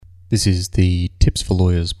This is the Tips for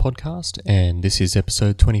Lawyers podcast, and this is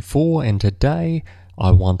episode 24, and today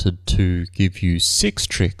I wanted to give you 6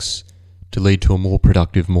 tricks to lead to a more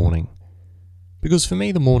productive morning. Because for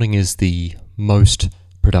me, the morning is the most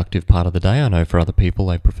productive part of the day. I know for other people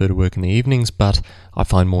they prefer to work in the evenings, but I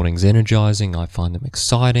find mornings energizing, I find them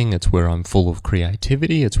exciting, it's where I'm full of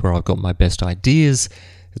creativity, it's where I've got my best ideas,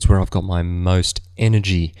 it's where I've got my most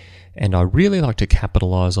energy. And I really like to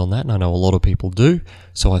capitalize on that, and I know a lot of people do,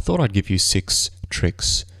 so I thought I'd give you 6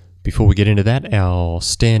 tricks. Before we get into that, our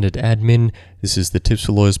standard admin, this is the Tips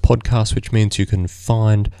for Lawyers podcast, which means you can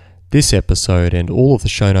find this episode and all of the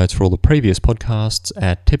show notes for all the previous podcasts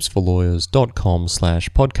at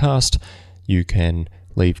tipsforlawyers.com/podcast. You can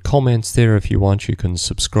leave comments there if you want. You can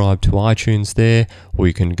subscribe to iTunes there, or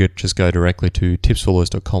you can just go directly to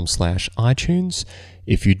tipsforlawyers.com/iTunes.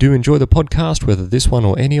 If you do enjoy the podcast, whether this one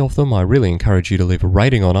or any of them, I really encourage you to leave a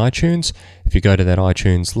rating on iTunes. If you go to that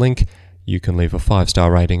iTunes link, you can leave a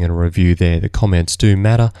 5-star rating and a review there. The comments do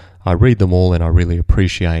matter. I read them all, and I really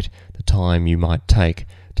appreciate the time you might take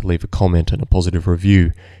to leave a comment and a positive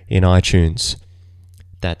review in iTunes.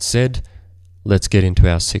 That said, let's get into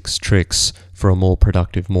our 6 tricks for a more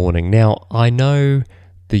productive morning. Now, I know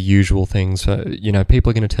the usual things. People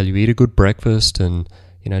are going to tell you eat a good breakfast and,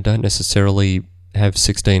 don't necessarily have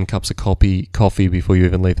 16 cups of coffee before you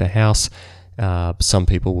even leave the house. Some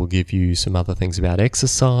people will give you some other things about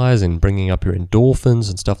exercise and bringing up your endorphins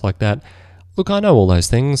and stuff like that. Look, I know all those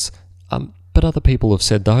things, but other people have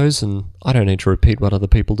said those, and I don't need to repeat what other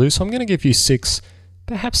people do. So I'm going to give you 6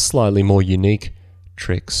 perhaps slightly more unique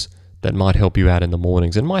tricks that might help you out in the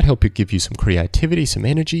mornings and might help you give you some creativity, some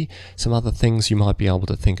energy, some other things you might be able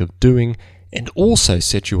to think of doing, and also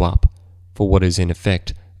set you up for what is in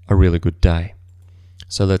effect a really good day.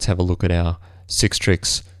 So let's have a look at our 6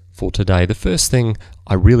 tricks for today. The first thing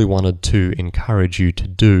I really wanted to encourage you to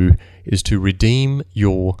do is to redeem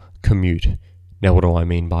your commute. Now, what do I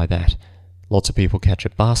mean by that? Lots of people catch a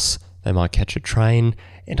bus, they might catch a train,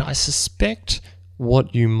 and I suspect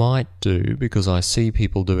what you might do, because I see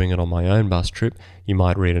people doing it on my own bus trip, you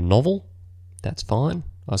might read a novel. That's fine.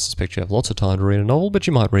 I suspect you have lots of time to read a novel, but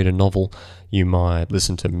you might read a novel, you might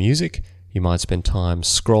listen to music, you might spend time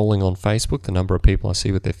scrolling on Facebook. The number of people I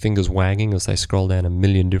see with their fingers wagging as they scroll down 1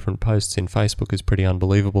 million different posts in Facebook is pretty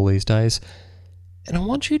unbelievable these days. And I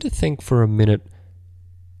want you to think for a minute,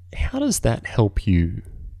 how does that help you?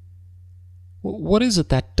 What is it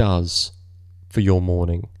that does for your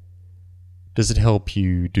morning? Does it help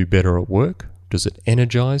you do better at work? Does it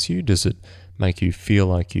energize you? Does it make you feel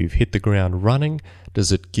like you've hit the ground running?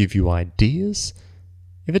 Does it give you ideas?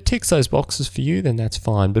 If it ticks those boxes for you, then that's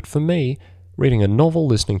fine. But for me, reading a novel,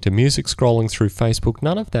 listening to music, scrolling through Facebook,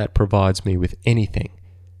 none of that provides me with anything.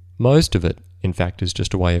 Most of it, in fact, is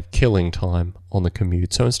just a way of killing time on the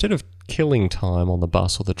commute. So instead of killing time on the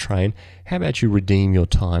bus or the train, how about you redeem your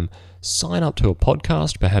time? Sign up to a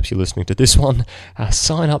podcast. Perhaps you're listening to this one.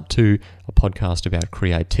 Sign up to a podcast about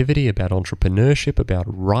creativity, about entrepreneurship, about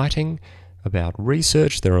writing, about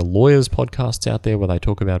research. There are lawyers' podcasts out there where they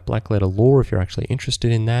talk about black letter law if you're actually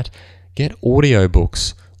interested in that. Get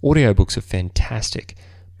audiobooks. Audiobooks are fantastic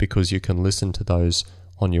because you can listen to those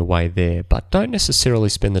on your way there. But don't necessarily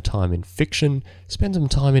spend the time in fiction. Spend some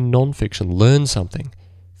time in non-fiction. Learn something.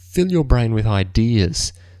 Fill your brain with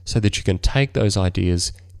ideas so that you can take those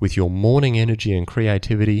ideas with your morning energy and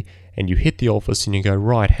creativity, and you hit the office and you go,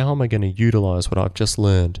 right, how am I going to utilize what I've just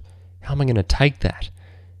learned? How am I going to take that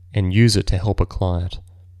and use it to help a client?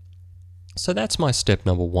 So that's my step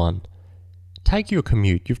number 1. Take your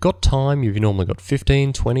commute. You've got time. You've normally got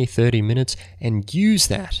 15, 20, 30 minutes, and use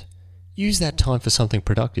that. Use that time for something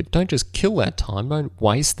productive. Don't just kill that time. Don't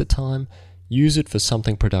waste the time. Use it for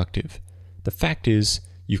something productive. The fact is,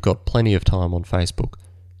 you've got plenty of time on Facebook.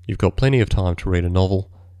 You've got plenty of time to read a novel.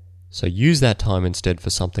 So use that time instead for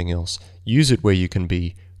something else. Use it where you can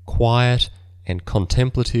be quiet and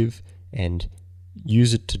contemplative, and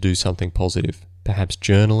use it to do something positive. Perhaps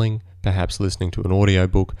journaling, perhaps listening to an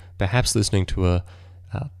audiobook, perhaps listening to a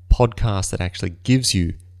podcast that actually gives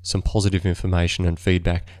you some positive information and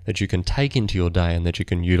feedback that you can take into your day and that you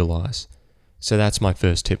can utilize. So that's my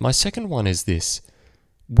first tip. My second one is this.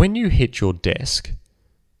 When you hit your desk,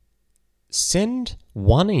 send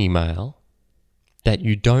one email that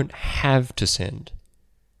you don't have to send.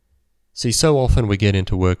 See, so often we get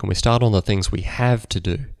into work and we start on the things we have to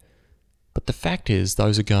do. But the fact is,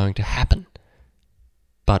 those are going to happen.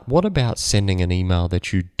 But what about sending an email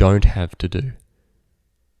that you don't have to do?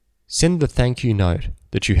 Send the thank you note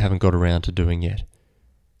that you haven't got around to doing yet.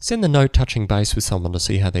 Send the note touching base with someone to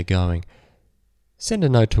see how they're going. Send a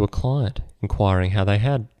note to a client inquiring how they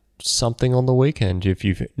had something on the weekend. If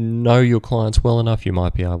you know your clients well enough, you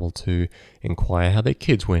might be able to inquire how their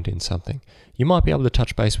kids went in something. You might be able to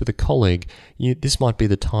touch base with a colleague. This might be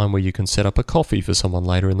the time where you can set up a coffee for someone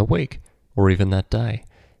later in the week or even that day.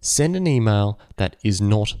 Send an email that is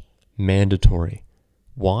not mandatory.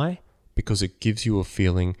 Why? Because it gives you a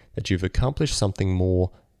feeling that you've accomplished something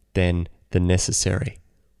more than the necessary.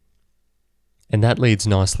 And that leads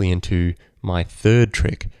nicely into my third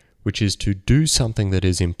trick, which is to do something that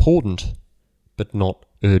is important but not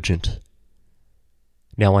urgent.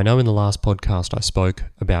 Now, I know in the last podcast I spoke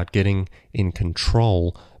about getting in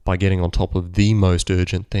control by getting on top of the most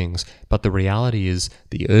urgent things, but the reality is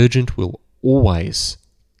the urgent will always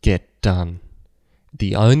get done.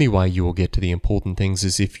 The only way you will get to the important things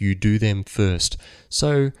is if you do them first.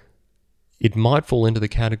 So it might fall into the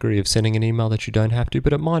category of sending an email that you don't have to,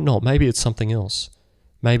 but it might not. Maybe it's something else.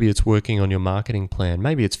 Maybe it's working on your marketing plan.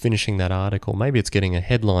 Maybe it's finishing that article. Maybe it's getting a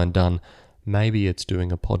headline done. Maybe it's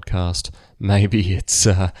doing a podcast. Maybe it's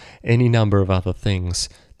any number of other things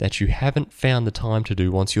that you haven't found the time to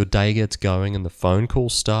do once your day gets going and the phone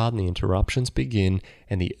calls start and the interruptions begin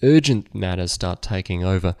and the urgent matters start taking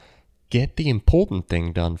over. Get the important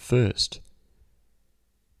thing done first.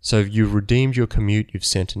 So you've redeemed your commute, you've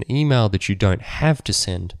sent an email that you don't have to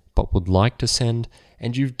send but would like to send,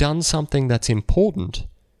 and you've done something that's important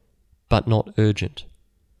but not urgent.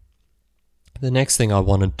 The next thing I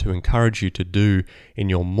wanted to encourage you to do in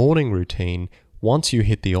your morning routine once you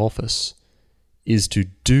hit the office is to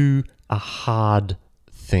do a hard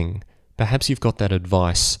thing. Perhaps you've got that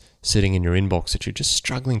advice sitting in your inbox that you're just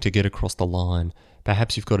struggling to get across the line.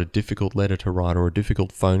 Perhaps you've got a difficult letter to write or a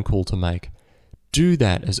difficult phone call to make. Do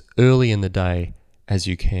that as early in the day as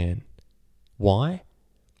you can. Why?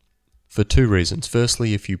 For two reasons.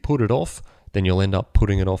 Firstly, if you put it off, then you'll end up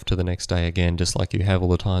putting it off to the next day again, just like you have all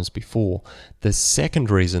the times before. The second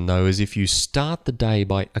reason, though, is if you start the day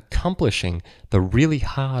by accomplishing the really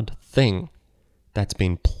hard thing that's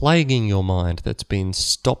been plaguing your mind, that's been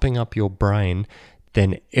stopping up your brain,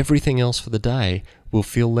 then everything else for the day will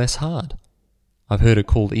feel less hard. I've heard it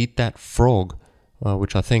called Eat That Frog,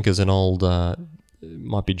 which I think is an old,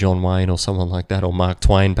 might be John Wayne or someone like that, or Mark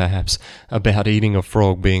Twain perhaps, about eating a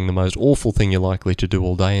frog being the most awful thing you're likely to do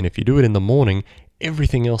all day. And if you do it in the morning,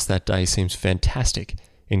 everything else that day seems fantastic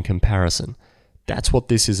in comparison. That's what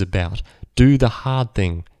this is about. Do the hard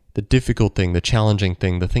thing, the difficult thing, the challenging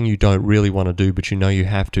thing, the thing you don't really want to do but you know you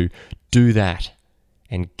have to. Do that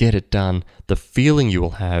and get it done. The feeling you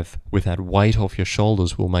will have with that weight off your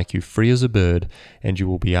shoulders will make you free as a bird, and you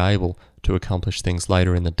will be able to accomplish things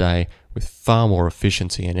later in the day with far more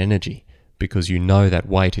efficiency and energy because you know that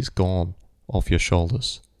weight is gone off your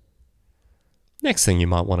shoulders. Next thing you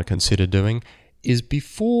might want to consider doing is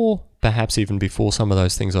perhaps even before some of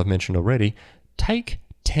those things I've mentioned already, take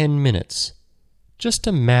 10 minutes just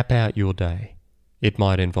to map out your day. It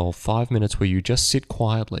might involve 5 minutes where you just sit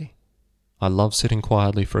quietly. I love sitting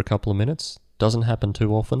quietly for a couple of minutes. Doesn't happen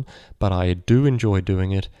too often, but I do enjoy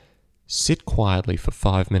doing it. Sit quietly for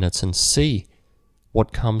 5 minutes and see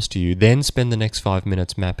what comes to you. Then spend the next 5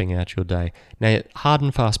 minutes mapping out your day. Now, hard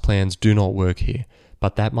and fast plans do not work here,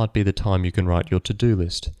 but that might be the time you can write your to-do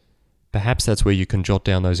list. Perhaps that's where you can jot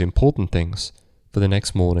down those important things for the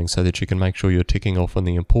next morning so that you can make sure you're ticking off on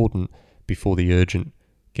the important before the urgent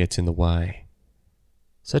gets in the way.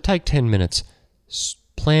 So take 10 minutes,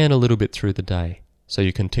 plan a little bit through the day so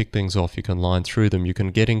you can tick things off, you can line through them, you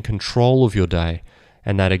can get in control of your day,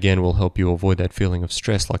 and that again will help you avoid that feeling of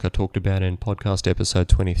stress like I talked about in podcast episode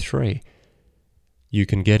 23. You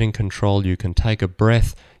can get in control, you can take a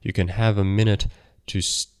breath, you can have a minute to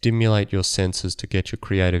stimulate your senses, to get your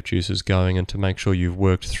creative juices going and to make sure you've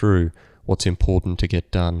worked through what's important to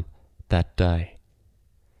get done that day.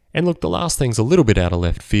 And look, the last thing's a little bit out of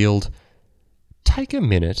left field. Take a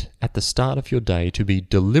minute at the start of your day to be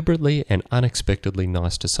deliberately and unexpectedly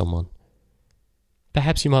nice to someone.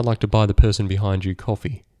 Perhaps you might like to buy the person behind you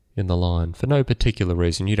coffee in the line for no particular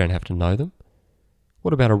reason. You don't have to know them.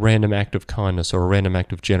 What about a random act of kindness or a random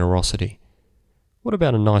act of generosity? What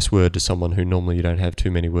about a nice word to someone who normally you don't have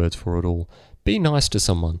too many words for at all? Be nice to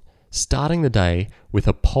someone. Starting the day with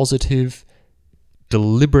a positive,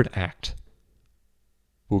 deliberate act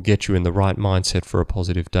will get you in the right mindset for a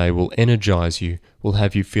positive day, will energize you, will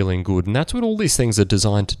have you feeling good. And that's what all these things are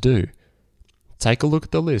designed to do. Take a look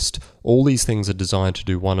at the list. All these things are designed to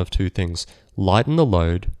do one of two things. Lighten the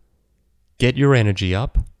load, get your energy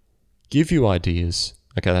up, give you ideas.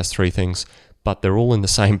 Okay, that's three things, but they're all in the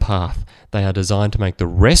same path. They are designed to make the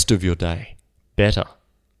rest of your day better.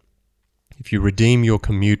 If you redeem your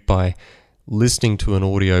commute by listening to an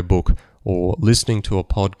audiobook or listening to a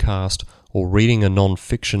podcast or reading a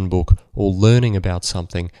non-fiction book or learning about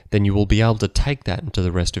something, then you will be able to take that into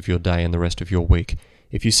the rest of your day and the rest of your week.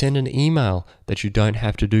 If you send an email that you don't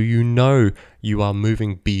have to do, you know you are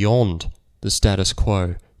moving beyond the status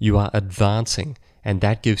quo. You are advancing, and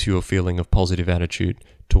that gives you a feeling of positive attitude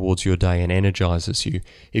towards your day and energizes you.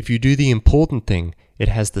 If you do the important thing, it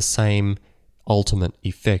has the same ultimate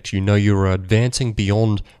effect. You know you're advancing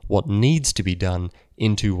beyond what needs to be done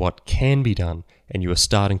into what can be done, and you are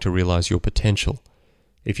starting to realize your potential.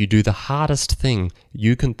 If you do the hardest thing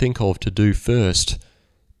you can think of to do first,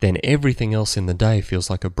 then everything else in the day feels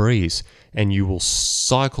like a breeze, and you will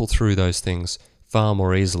cycle through those things far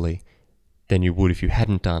more easily than you would if you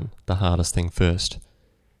hadn't done the hardest thing first.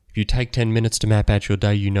 If you take 10 minutes to map out your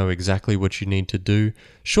day, you know exactly what you need to do.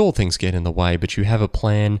 Sure, things get in the way, but you have a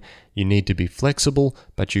plan. You need to be flexible,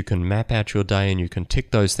 but you can map out your day and you can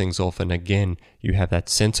tick those things off, and again, you have that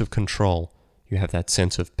sense of control. You have that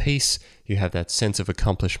sense of peace. You have that sense of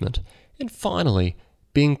accomplishment. And finally,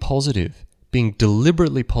 being positive. Being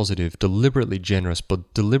deliberately positive, deliberately generous,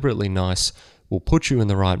 but deliberately nice will put you in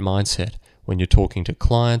the right mindset when you're talking to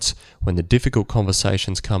clients, when the difficult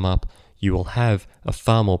conversations come up. You will have a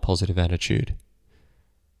far more positive attitude.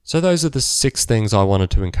 So those are the 6 things I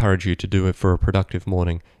wanted to encourage you to do for a productive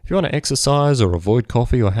morning. If you want to exercise or avoid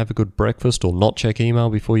coffee or have a good breakfast or not check email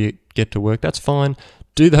before you get to work, that's fine.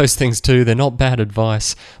 Do those things too. They're not bad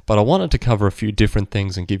advice, but I wanted to cover a few different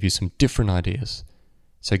things and give you some different ideas.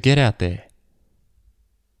 So get out there.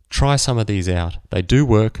 Try some of these out. They do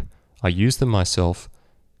work. I use them myself,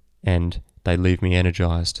 and they leave me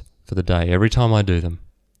energized for the day every time I do them.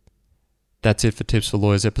 That's it for Tips for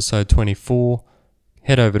Lawyers episode 24.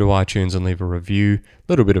 Head over to iTunes and leave a review.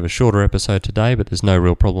 A little bit of a shorter episode today, but there's no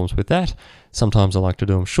real problems with that. Sometimes I like to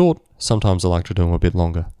do them short, sometimes I like to do them a bit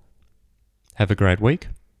longer. Have a great week.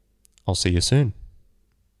 I'll see you soon.